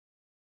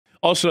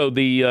Also,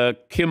 the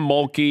Kim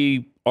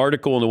Mulkey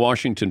article in the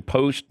Washington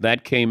Post,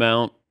 that came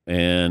out,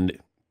 and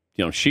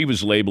she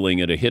was labeling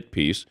it a hit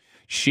piece.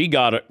 She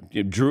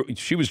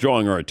was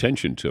drawing our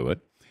attention to it.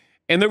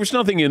 And there was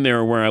nothing in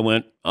there where I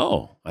went,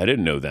 oh, I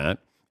didn't know that,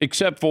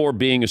 except for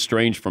being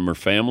estranged from her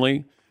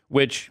family,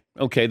 which,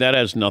 okay, that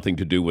has nothing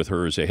to do with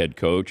her as a head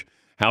coach.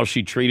 How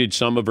she treated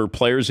some of her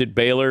players at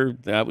Baylor,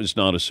 that was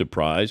not a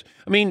surprise.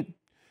 I mean,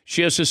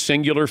 she has a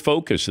singular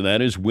focus, and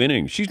that is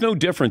winning. She's no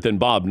different than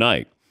Bob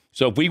Knight.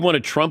 So if we want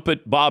to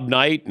trumpet Bob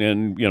Knight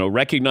and,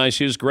 recognize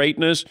his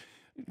greatness,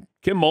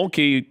 Kim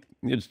Mulkey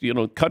is,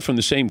 cut from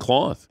the same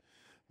cloth.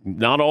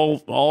 Not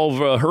all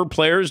of her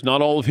players,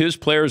 not all of his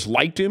players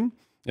liked him.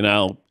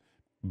 Now,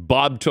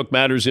 Bob took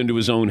matters into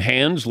his own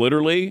hands,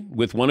 literally,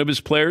 with one of his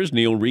players,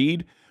 Neil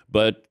Reed.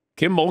 But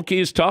Kim Mulkey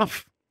is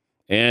tough.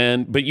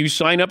 But you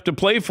sign up to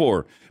play for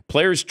her.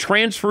 Players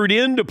transferred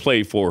in to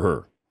play for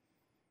her.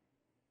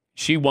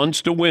 She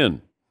wants to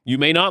win. You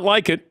may not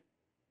like it,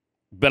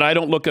 but I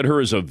don't look at her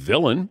as a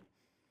villain.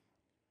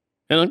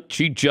 And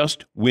she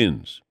just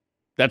wins.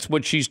 That's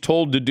what she's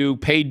told to do,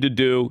 paid to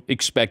do,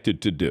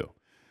 expected to do.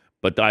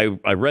 But I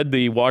read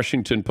the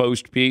Washington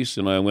Post piece,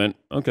 and I went,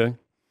 okay.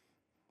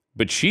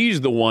 But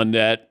she's the one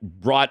that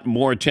brought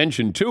more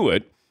attention to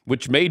it,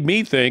 which made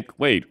me think,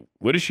 wait,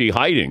 what is she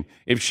hiding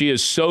if she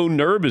is so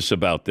nervous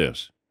about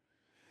this?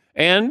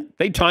 And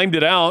they timed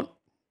it out.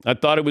 I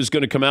thought it was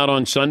going to come out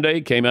on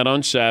Sunday, came out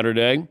on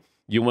Saturday.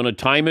 You want to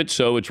time it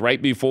so it's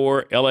right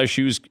before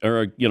LSU's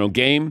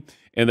game,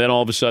 and then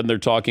all of a sudden they're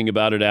talking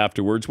about it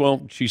afterwards.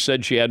 Well, she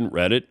said she hadn't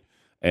read it,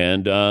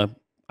 and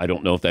I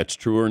don't know if that's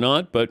true or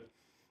not, but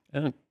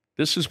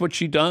this is what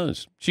she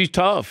does. She's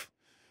tough.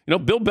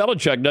 Bill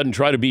Belichick doesn't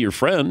try to be your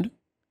friend.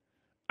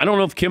 I don't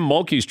know if Kim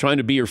Mulkey's trying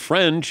to be your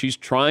friend. She's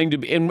trying to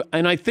be, and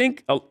I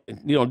think,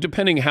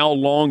 depending how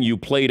long you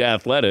played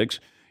athletics,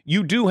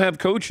 you do have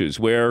coaches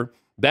where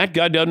that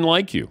guy doesn't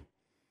like you.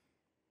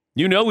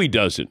 He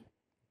doesn't.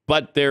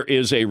 But there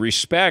is a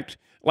respect,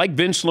 like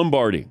Vince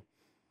Lombardi.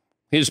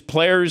 His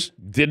players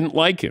didn't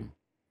like him.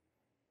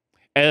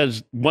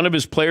 As one of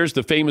his players,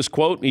 the famous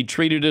quote, he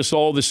treated us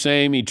all the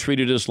same. He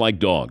treated us like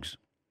dogs.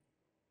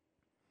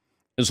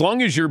 As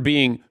long as you're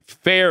being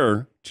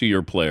fair to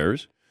your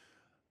players,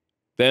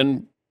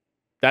 then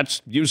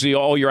that's usually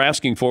all you're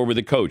asking for with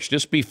a coach.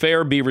 Just be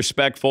fair, be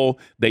respectful.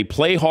 They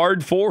play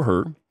hard for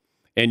her,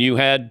 and you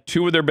had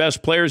two of their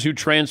best players who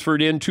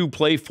transferred in to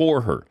play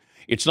for her.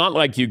 It's not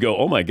like you go,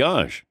 oh, my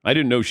gosh, I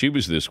didn't know she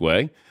was this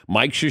way.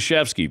 Mike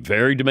Krzyzewski,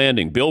 very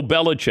demanding. Bill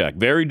Belichick,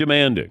 very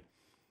demanding.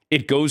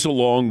 It goes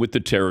along with the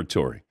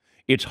territory.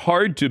 It's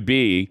hard to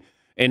be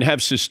and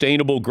have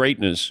sustainable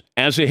greatness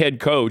as a head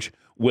coach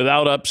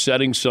without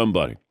upsetting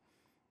somebody.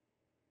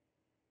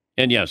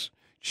 And yes,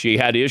 she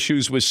had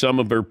issues with some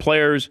of her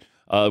players,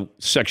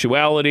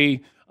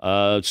 sexuality,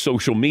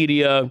 social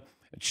media.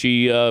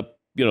 She,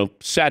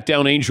 sat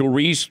down Angel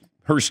Reese,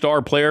 her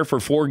star player,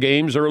 for 4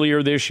 games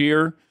earlier this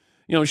year.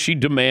 She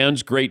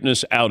demands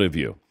greatness out of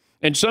you.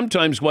 And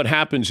sometimes what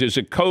happens is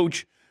a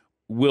coach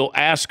will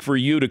ask for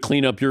you to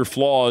clean up your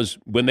flaws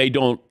when they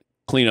don't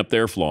clean up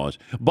their flaws.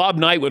 Bob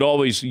Knight would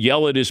always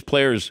yell at his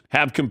players,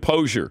 have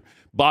composure.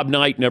 Bob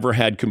Knight never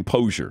had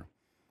composure,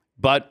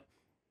 but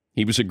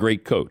he was a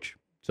great coach.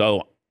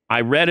 So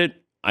I read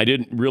it. I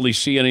didn't really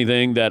see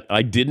anything that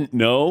I didn't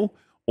know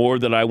or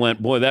that I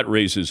went, boy, that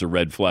raises a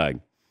red flag.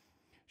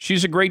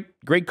 She's a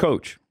great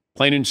coach,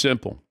 plain and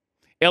simple.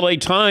 LA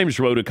Times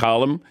wrote a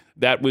column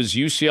that was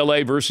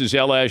UCLA versus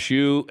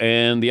LSU,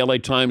 and the LA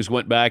Times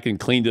went back and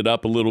cleaned it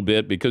up a little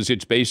bit because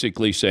it's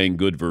basically saying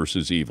good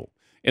versus evil,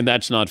 and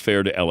that's not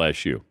fair to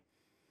LSU.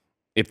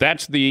 If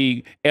that's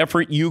the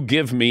effort you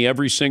give me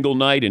every single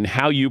night and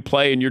how you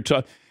play and you're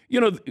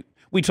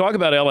we talk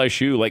about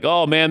LSU like,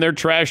 oh, man, they're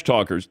trash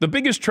talkers. The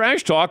biggest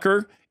trash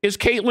talker is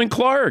Caitlin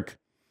Clark.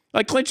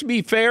 Like, let's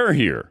be fair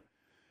here.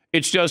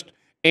 It's just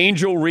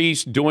Angel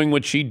Reese doing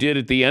what she did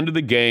at the end of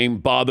the game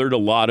bothered a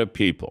lot of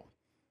people.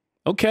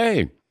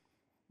 Okay,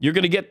 you're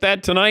going to get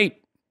that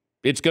tonight.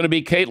 It's going to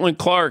be Caitlin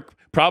Clark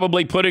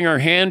probably putting her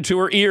hand to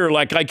her ear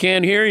like, I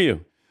can't hear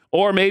you.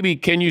 Or maybe,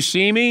 can you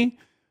see me?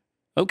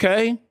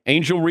 Okay,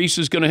 Angel Reese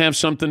is going to have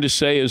something to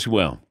say as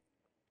well.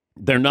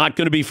 They're not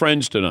going to be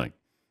friends tonight,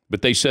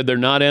 but they said they're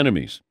not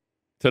enemies.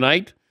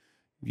 Tonight,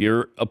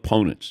 you're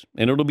opponents,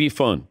 and it'll be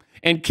fun.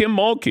 And Kim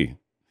Mulkey,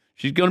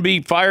 she's going to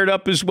be fired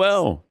up as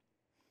well.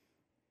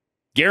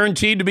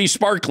 Guaranteed to be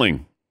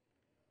sparkling,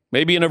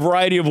 maybe in a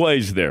variety of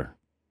ways there.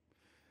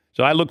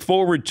 So I look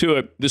forward to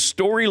it. The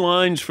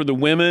storylines for the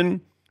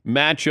women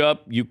match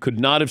up. You could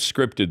not have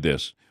scripted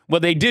this. Well,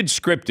 they did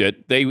script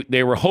it.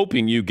 They were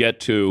hoping you get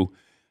to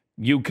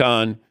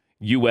UConn,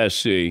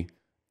 USC,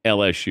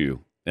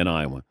 LSU, and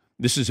Iowa.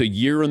 This is a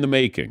year in the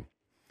making.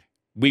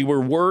 We were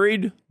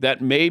worried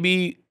that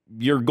maybe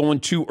you're going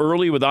too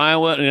early with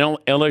Iowa and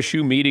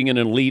LSU meeting in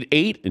an Elite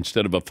Eight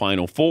instead of a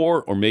Final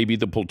Four, or maybe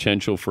the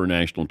potential for a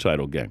national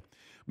title game.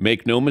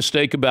 Make no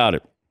mistake about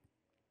it.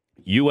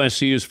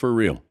 USC is for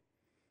real.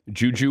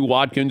 Juju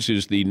Watkins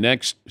is the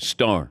next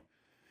star.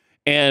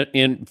 And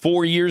in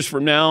 4 years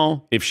from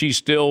now, if she's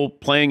still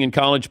playing in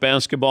college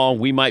basketball,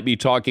 we might be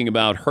talking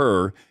about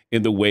her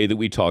in the way that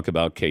we talk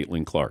about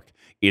Caitlin Clark.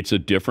 It's a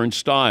different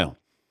style.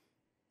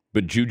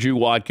 But Juju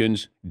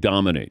Watkins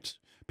dominates.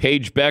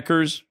 Paige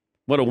Beckers,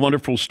 what a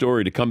wonderful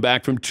story to come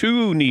back from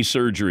 2 knee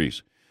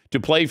surgeries to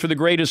play for the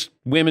greatest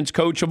women's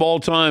coach of all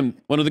time,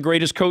 one of the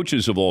greatest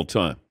coaches of all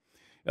time.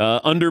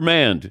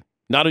 Undermanned,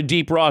 not a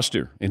deep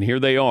roster, and here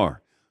they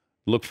are.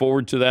 Look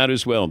forward to that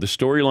as well. The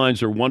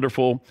storylines are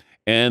wonderful,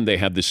 and they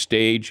have the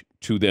stage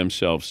to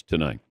themselves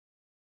tonight.